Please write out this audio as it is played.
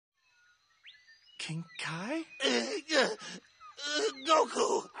King Kai?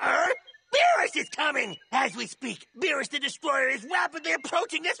 Goku! Berus is coming! As we speak, Berus the Destroyer is rapidly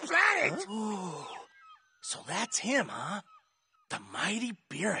approaching this planet! Ooh, so that's him, huh? The mighty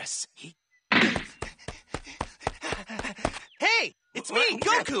Berus. Hey, it's me,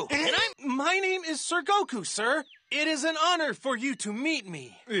 Goku, and my name is Sir Goku, sir. It is an honor for you to meet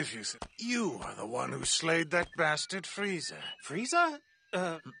me. If you say you are the one who slayed that bastard Frieza. Frieza?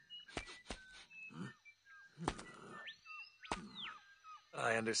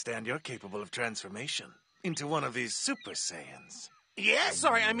 I understand you're capable of transformation into one of these Super Saiyans. Yes?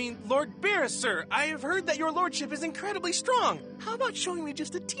 Sorry, I mean Lord Berus, sir. I have heard that your lordship is incredibly strong. How about showing me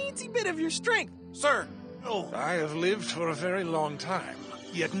just a teensy bit of your strength, sir? Oh. I have lived for a very long time,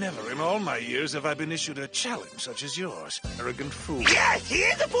 yet never in all my years have I been issued a challenge such as yours, arrogant fool. Yes, he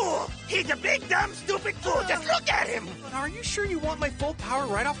is a fool! He's a big, dumb, stupid fool! Just look at him! But are you sure you want my full power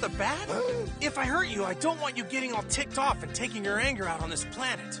right off the bat? If I hurt you, I don't want you getting all ticked off and taking your anger out on this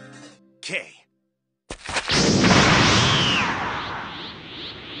planet. Okay.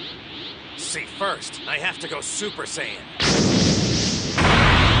 See, first, I have to go Super Saiyan.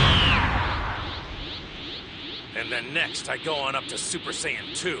 And then next, I go on up to Super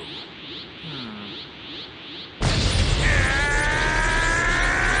Saiyan 2.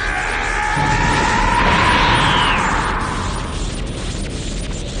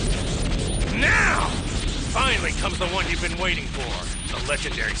 Now! Finally comes the one you've been waiting for. The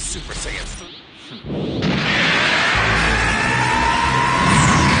legendary Super Saiyan 3.